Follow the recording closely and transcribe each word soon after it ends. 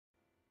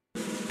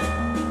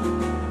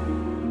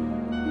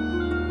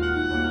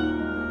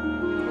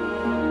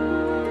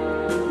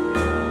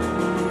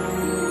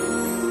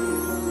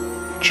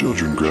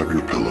Children, grab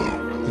your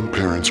pillow, and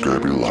parents,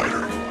 grab your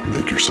lighter.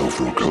 Make yourself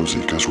real cozy,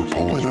 because we're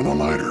pulling an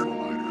all-nighter.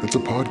 It's a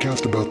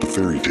podcast about the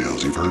fairy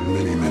tales you've heard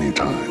many, many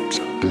times.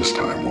 This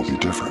time will be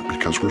different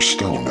because we're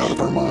stoned out of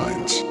our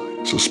minds.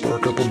 So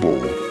spark up a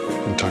bowl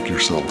and tuck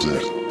yourselves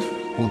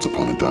in. Once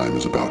Upon a Dime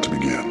is about to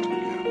begin.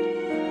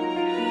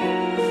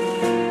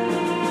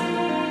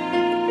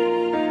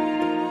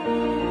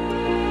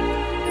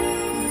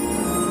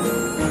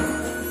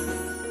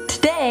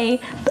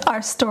 Today,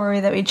 our story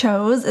that we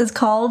chose is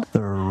called The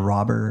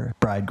Robber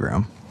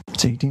Bridegroom.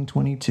 It's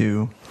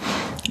 1822,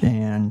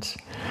 and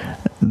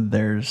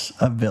there's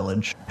a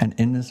village, and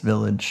in this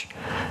village,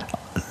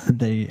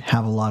 they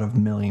have a lot of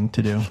milling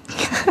to do.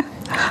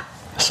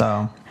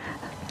 So,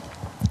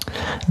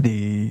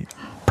 the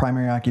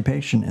primary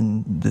occupation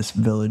in this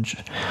village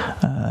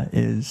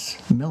is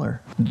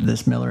miller.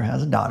 This miller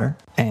has a daughter,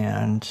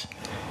 and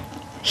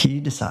he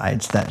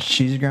decides that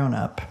she's grown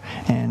up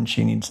and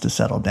she needs to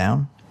settle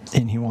down.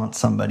 And he wants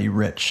somebody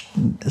rich,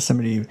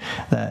 somebody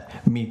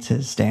that meets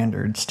his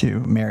standards to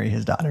marry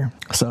his daughter.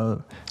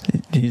 So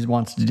he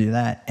wants to do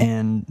that.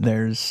 And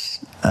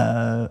there's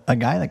a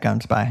guy that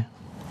comes by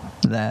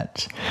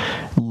that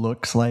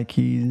looks like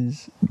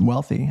he's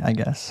wealthy, I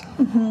guess.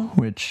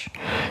 Which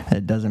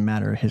it doesn't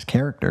matter his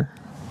character.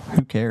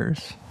 Who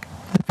cares?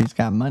 If he's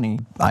got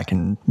money, I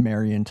can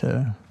marry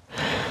into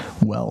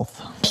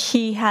wealth.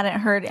 he hadn't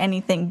heard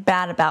anything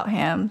bad about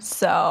him,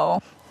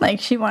 so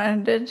she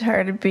wanted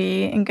her to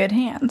be in good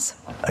hands.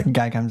 A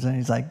guy comes in,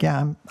 he's like,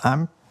 yeah,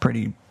 I'm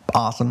pretty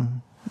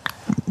awesome.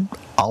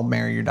 I'll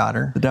marry your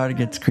daughter. The daughter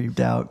gets creeped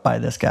out by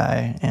this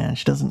guy, and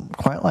she doesn't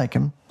quite like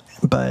him,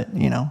 but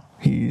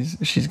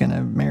she's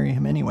gonna marry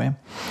him anyway.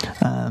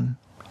 And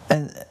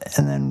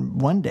then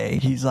one day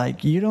he's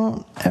like, you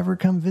don't ever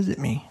come visit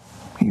me.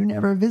 You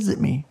never visit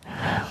me.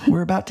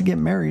 We're about to get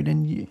married,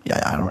 and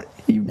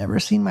you've never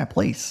seen my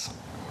place.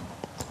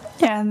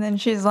 Yeah, and then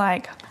she's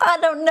like, I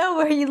don't know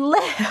where you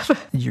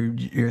live.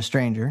 You're a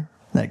stranger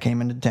that came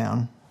into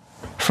town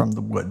from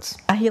the woods.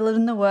 He lived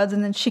in the woods,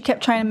 and then she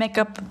kept trying to make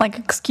up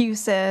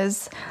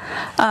excuses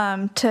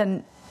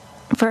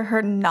for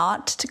her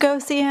not to go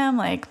see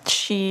him.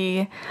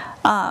 She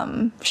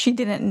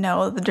didn't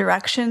know the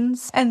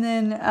directions. And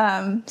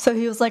then so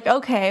he was like,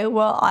 okay,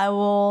 well,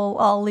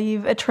 I'll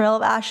leave a trail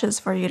of ashes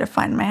for you to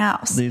find my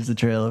house. Leaves the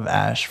trail of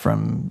ash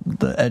from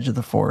the edge of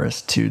the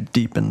forest to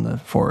deep in the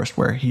forest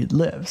where he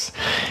lives.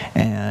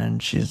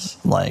 And she's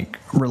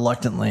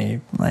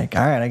reluctantly all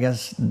right, I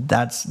guess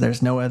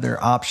there's no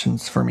other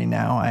options for me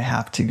now. I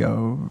have to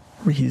go.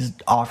 He's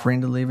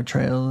offering to leave a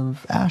trail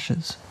of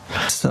ashes.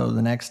 So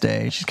the next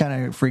day, she's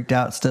kind of freaked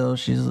out still.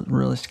 She's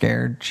really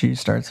scared. She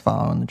starts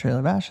following the trail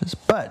of ashes.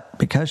 But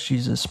because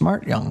she's a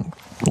smart young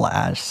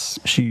lass,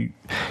 she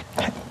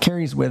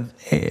carries with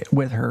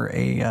her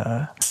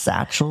a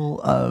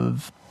satchel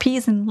of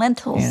peas and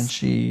lentils. And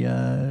she,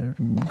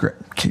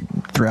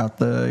 throughout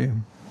the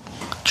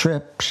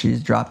trip,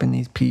 she's dropping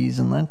these peas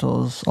and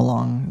lentils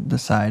along the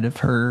side of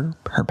her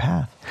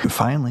path.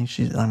 Finally,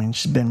 she's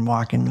been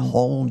walking the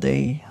whole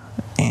day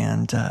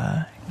and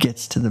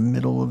gets to the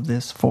middle of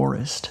this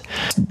forest.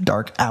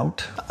 Dark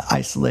out,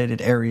 isolated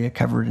area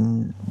covered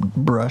in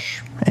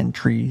brush and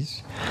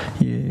trees.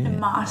 And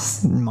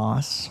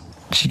moss.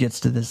 She gets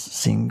to this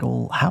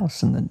single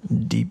house in the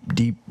deep,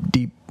 deep,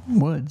 deep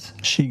woods.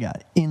 She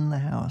got in the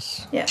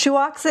house. Yeah. She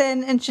walks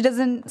in and she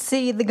doesn't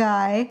see the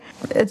guy.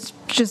 It's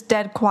just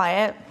dead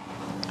quiet.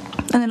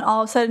 And then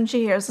all of a sudden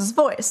she hears his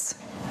voice.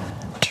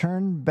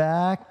 Turn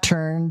back,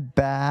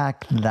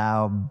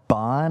 thou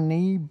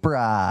bonny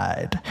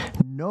bride,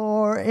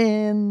 nor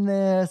in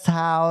this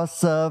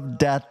house of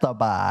death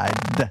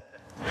abide.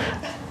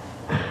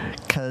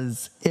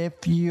 'Cause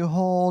if you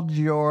hold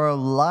your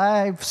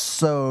life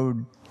so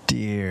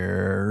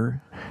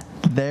dear,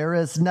 there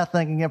is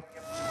nothing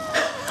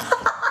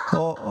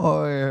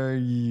or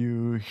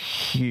you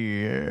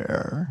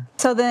hear.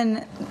 So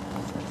then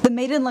the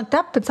maiden looked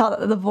up and saw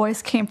that the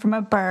voice came from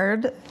a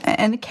bird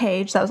in a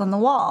cage that was on the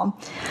wall.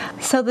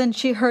 So then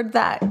she heard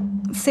that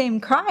same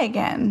cry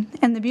again,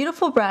 and the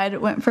beautiful bride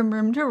went from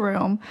room to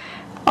room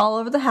all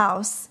over the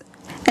house,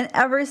 and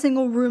every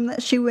single room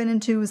that she went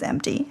into was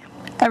empty.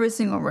 Every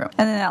single room.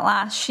 And then at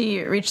last she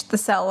reached the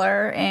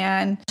cellar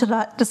and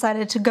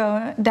decided to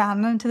go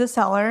down into the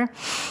cellar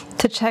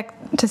to check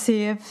to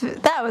see if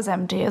that was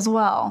empty as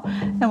well.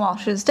 And while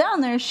she was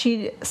down there,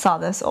 she saw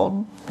this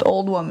old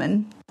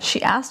woman.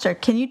 She asked her,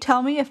 can you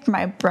tell me if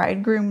my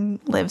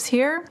bridegroom lives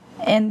here?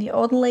 And the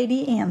old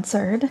lady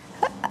answered,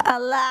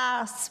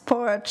 alas,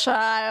 poor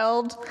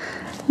child,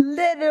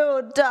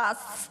 little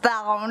dost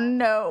thou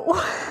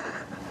know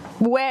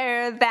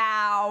where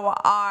thou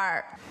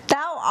art.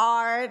 Thou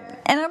art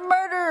in a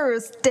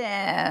murderer's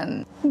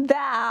den.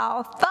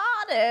 Thou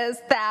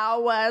thoughtest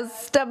thou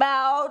wast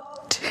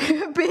about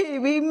to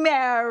be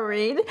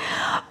married,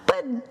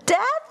 but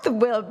death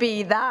will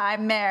be thy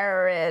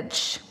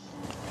marriage.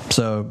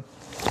 So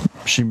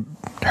she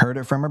heard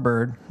it from a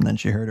bird, and then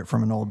she heard it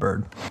from an old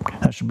bird.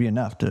 That should be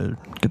enough to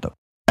get the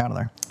out of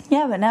there.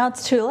 Yeah, but now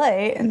it's too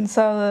late, and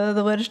so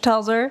the witch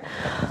tells her,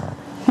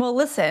 well,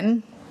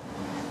 listen,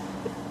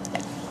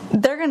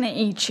 they're going to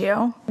eat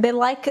you. They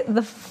like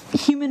the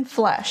human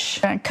flesh.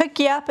 They're going to cook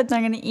you up and they're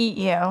going to eat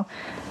you.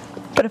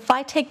 But if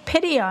I take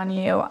pity on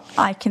you,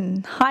 I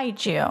can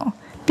hide you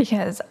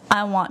because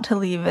I want to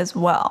leave as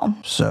well.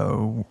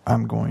 So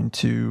I'm going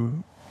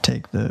to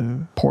take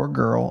the poor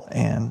girl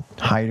and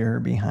hide her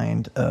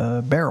behind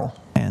a barrel.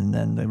 And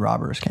then the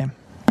robbers came.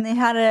 And they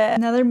had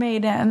another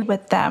maiden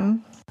with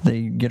them.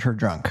 They get her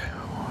drunk.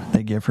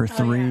 They give her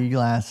three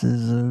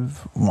glasses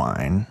of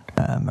wine,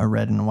 a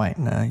red and a white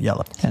and a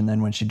yellow. And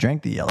then when she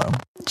drank the yellow,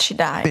 she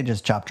died. They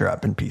just chopped her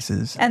up in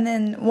pieces. And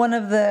then one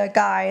of the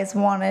guys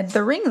wanted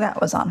the ring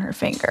that was on her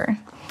finger.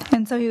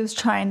 And so he was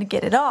trying to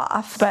get it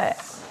off, but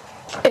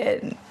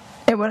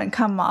it wouldn't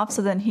come off.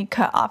 So then he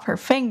cut off her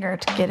finger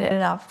to get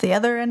it off the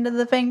other end of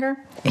the finger.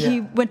 Yeah. He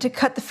went to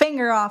cut the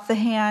finger off the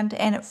hand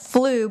and it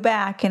flew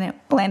back and it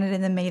landed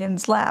in the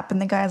maiden's lap.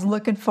 And the guy's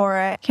looking for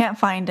it, can't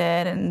find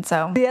it. And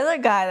so the other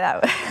guy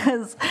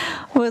that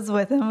was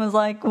with him was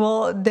like,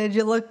 well, did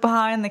you look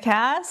behind the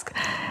cask?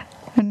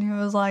 And he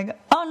was like,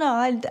 oh no,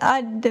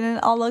 I didn't.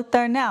 I'll look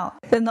there now.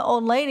 Then the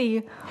old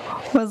lady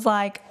was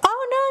like,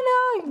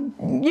 oh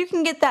no, you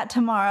can get that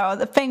tomorrow.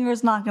 The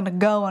finger's not going to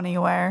go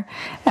anywhere.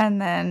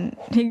 And then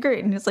he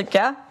agreed. And he's like,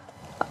 yeah,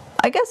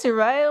 I guess you're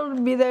right.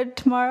 It'll be there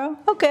tomorrow.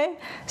 Okay.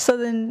 So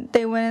then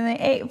they went and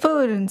they ate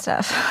food and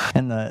stuff.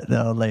 And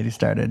the old lady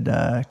started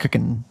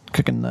cooking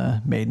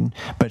the maiden.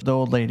 But the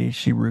old lady,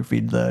 she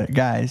roofied the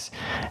guys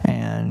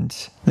and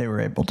they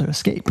were able to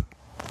escape.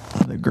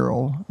 The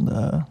girl,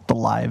 the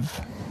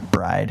live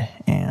bride,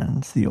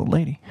 and the old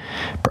lady.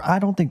 I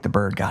don't think the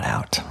bird got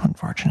out,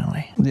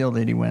 unfortunately. The old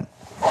lady went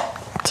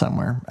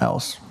somewhere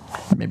else,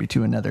 maybe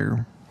to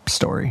another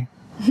story.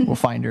 We'll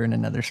find her in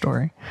another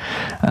story.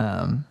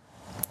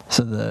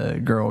 So the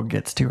girl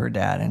gets to her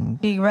dad and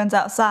she runs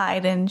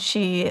outside and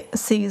she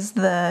sees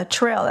the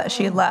trail that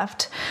she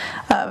left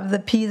of the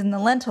peas and the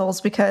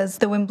lentils because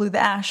the wind blew the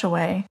ash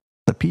away.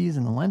 The peas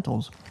and the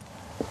lentils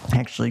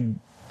actually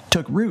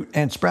took root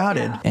and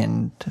sprouted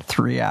in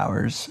 3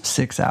 hours,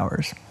 6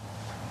 hours.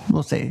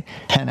 We'll say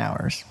 10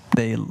 hours.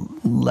 They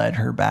led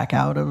her back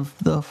out of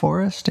the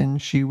forest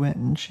and she went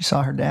and she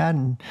saw her dad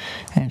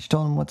and she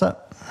told him what's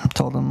up,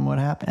 told him what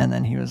happened. And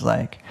then he was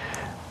like,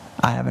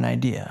 I have an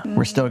idea.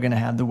 We're still going to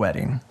have the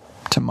wedding.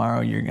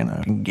 Tomorrow you're going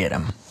to get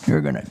him.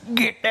 You're going to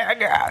get that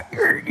guy.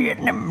 You're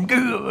getting him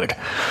good.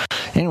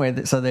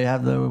 Anyway, so they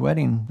have the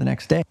wedding the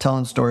next day.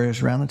 Telling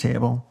stories around the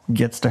table.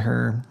 Gets to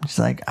her. She's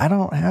like, I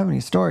don't have any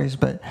stories,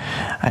 but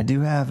I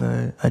do have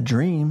a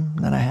dream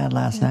that I had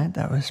last night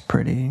that was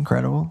pretty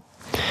incredible.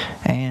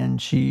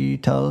 And she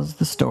tells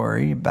the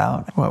story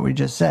about what we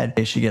just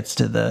said. She gets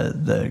to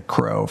the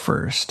crow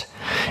first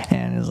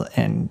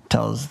and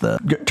tells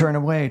turn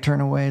away,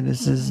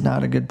 this is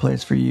not a good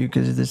place for you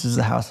because this is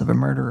the house of a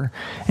murderer.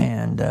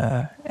 And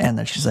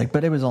then she's like,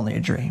 but it was only a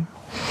dream.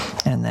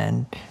 And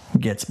then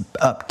gets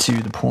up to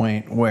the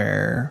point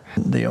where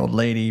the old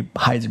lady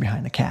hides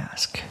behind the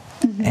cask.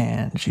 Mm-hmm.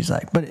 And she's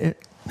like, but it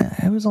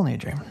was only a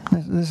dream.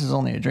 This is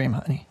only a dream,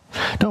 honey.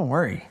 Don't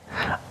worry.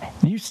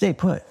 You stay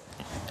put.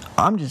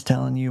 I'm just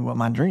telling you what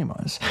my dream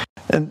was.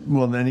 And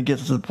well, then he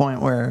gets to the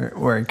point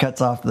where he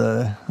cuts off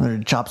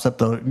chops up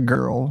the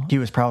girl. He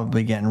was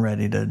probably getting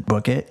ready to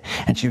book it.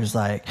 And she was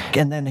like,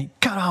 and then he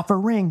cut off her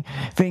ring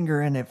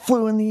finger and it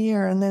flew in the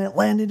air and then it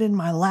landed in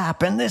my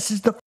lap. And this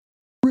is the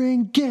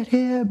ring, get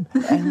him.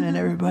 And then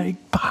everybody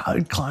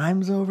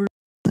climbs over.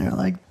 They're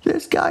like,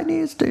 this guy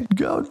needs to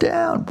go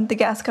down. The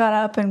guest got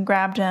up and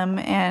grabbed him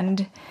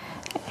and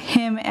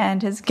him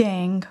and his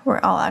gang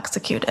were all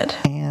executed.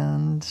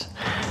 And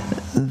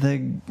the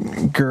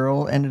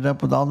girl ended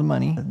up with all the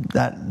money.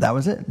 That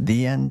was it.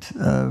 The end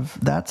of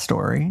that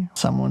story.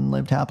 Someone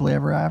lived happily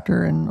ever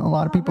after, and a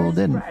lot of people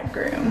didn't.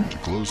 Bridegroom. To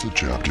close the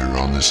chapter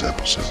on this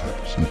episode,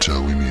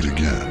 until we meet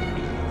again,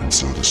 and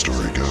so the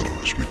story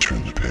goes, we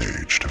turn the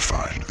page to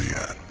find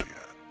the end.